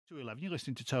2:11, you're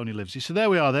listening to Tony Livesey. So there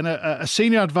we are then. A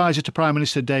senior advisor to Prime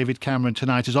Minister David Cameron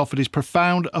tonight has offered his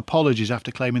profound apologies after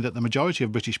claiming that the majority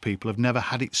of British people have never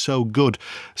had it so good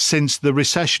since the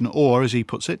recession, or, as he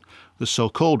puts it, the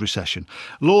so-called recession.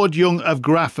 Lord Young of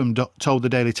Graffham told the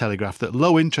Daily Telegraph that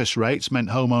low interest rates meant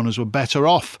homeowners were better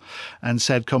off, and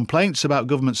said complaints about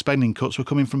government spending cuts were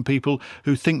coming from people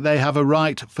who think they have a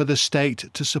right for the state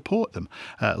to support them.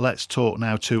 Let's talk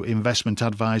now to investment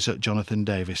advisor Jonathan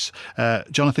Davis.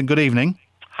 Jonathan, good evening.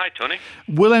 Hi, Tony.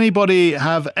 Will anybody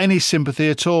have any sympathy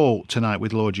at all tonight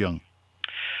with Lord Young?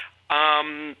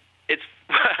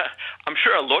 I'm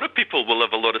sure a lot of people will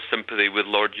have a lot of sympathy with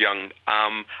Lord Young.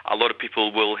 A lot of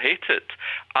people will hate it.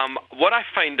 What I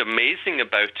find amazing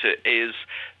about it is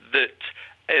that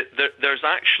there's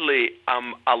actually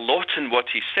a lot in what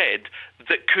he said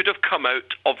that could have come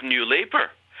out of New Labour.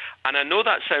 And I know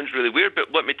that sounds really weird,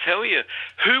 but let me tell you,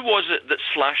 who was it that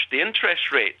slashed the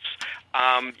interest rates?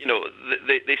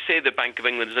 They say the Bank of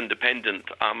England is independent.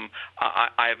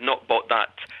 I have not bought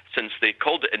that since they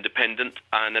called it independent,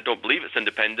 and I don't believe it's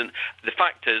independent. The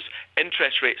fact is,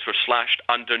 interest rates were slashed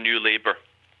under New Labour.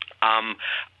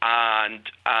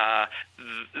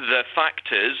 The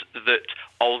fact is that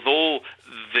although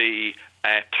the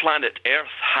planet Earth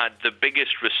had the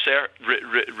biggest recession,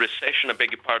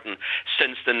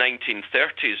 since the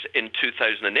 1930s in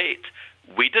 2008,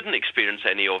 we didn't experience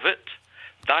any of it.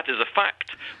 That is a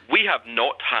fact. We have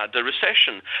not had a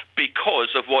recession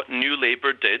because of what New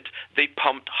Labour did. They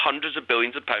pumped hundreds of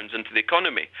billions of pounds into the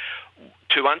economy.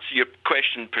 To answer your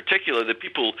question, particularly the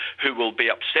people who will be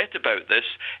upset about this,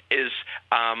 is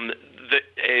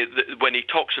when he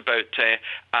talks about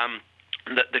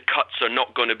that the cuts are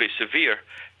not going to be severe.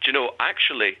 Do you know,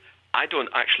 actually, I don't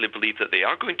actually believe that they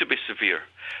are going to be severe,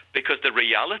 because the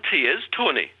reality is,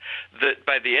 Tony, that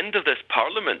by the end of this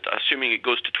Parliament, assuming it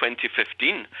goes to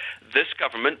 2015, this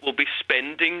government will be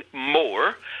spending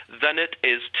more than it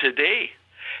is today.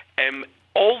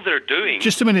 All they're doing...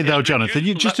 Just a minute, though, Jonathan.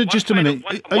 Just a minute.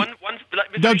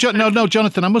 No,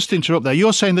 Jonathan, I must interrupt there.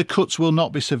 You're saying the cuts will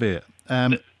not be severe.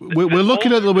 We're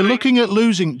looking at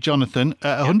losing, Jonathan,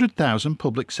 100,000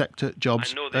 public sector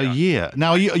jobs a year.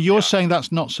 Now, you're saying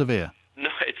that's not severe? No,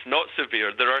 it's not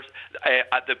severe. There are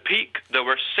at the peak there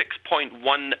were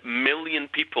 6.1 million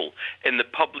people in the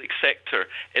public sector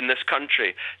in this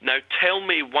country. Now, tell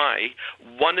me why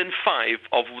 1 in 5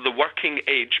 of the working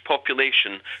age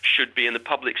population should be in the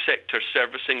public sector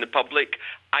servicing the public.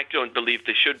 I don't believe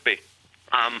they should be.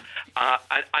 And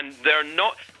they're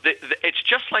not. It's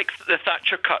just like the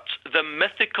Thatcher cuts, the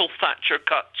mythical Thatcher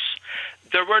cuts.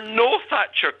 There were no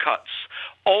Thatcher cuts.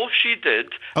 All she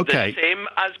did, the same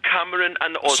as Cameron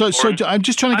and Osborne. So I'm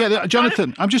just trying to get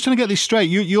Jonathan. I'm just trying to get this straight.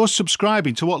 You're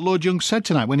subscribing to what Lord Young said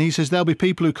tonight when he says there'll be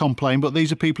people who complain, but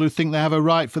these are people who think they have a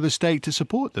right for the state to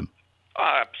support them.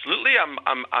 Absolutely,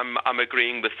 I'm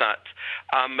agreeing with that.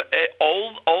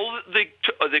 All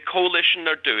the coalition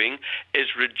are doing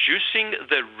is reducing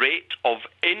the rate of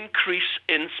increase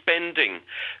in spending.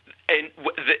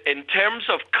 In terms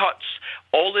of cuts,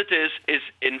 all it is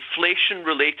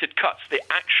inflation-related cuts. The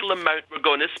actual amount we're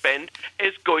going to spend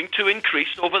is going to increase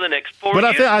over the next 4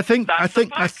 years. But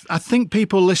I think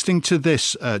people listening to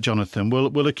this, Jonathan,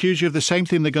 will accuse you of the same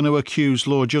thing they're going to accuse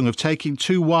Lord Young of, taking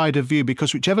too wide a view.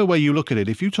 Because whichever way you look at it,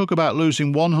 if you talk about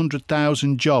losing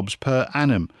 100,000 jobs per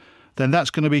annum, then that's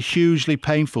going to be hugely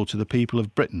painful to the people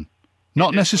of Britain.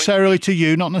 Not necessarily to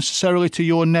you, not necessarily to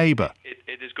your neighbour.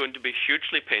 It is going to be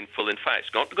hugely painful. In fact,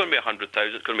 it's not going to be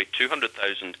 100,000, it's going to be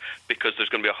 200,000, because there's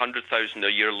going to be 100,000 a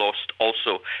year lost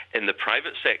also in the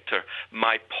private sector.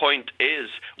 My point is,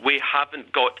 we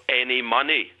haven't got any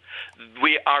money.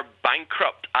 We are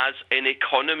bankrupt as an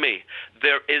economy.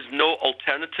 There is no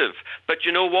alternative. But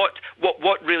you know what?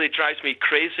 What really drives me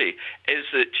crazy is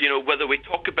that, whether we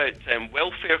talk about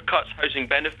welfare cuts, housing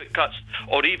benefit cuts,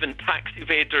 or even tax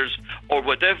evaders or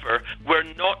whatever, we're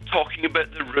not talking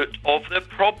about the root of the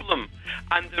problem.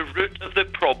 And the root of the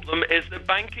problem is the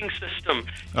banking system.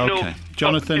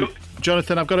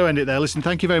 Jonathan, I've got to end it there. Listen,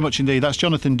 thank you very much indeed. That's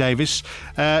Jonathan Davis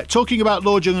talking about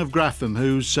Lord Young of Graffham,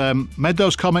 who's made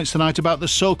those comments tonight about the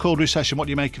so-called recession. What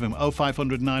do you make of him?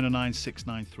 0500 909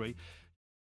 693.